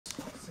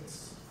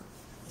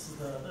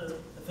the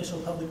official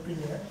public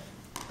premiere.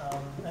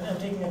 And I'm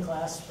taking a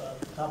class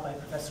taught by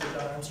Professor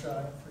John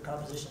Armstrong for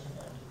composition.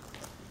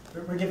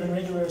 And we're given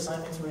regular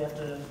assignments where we have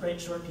to write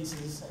short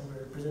pieces, and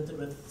we're presented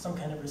with some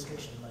kind of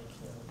restriction, like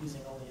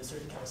using only a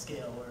certain kind of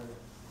scale, or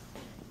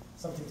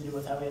something to do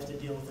with how we have to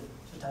deal with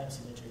the time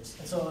signatures.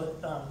 And so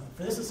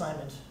for this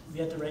assignment, we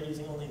had to write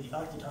using only the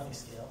octatonic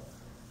scale,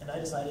 and I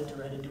decided to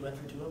write a duet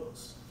for two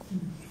oboes.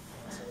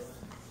 So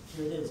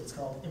here it is. It's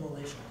called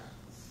Immolation.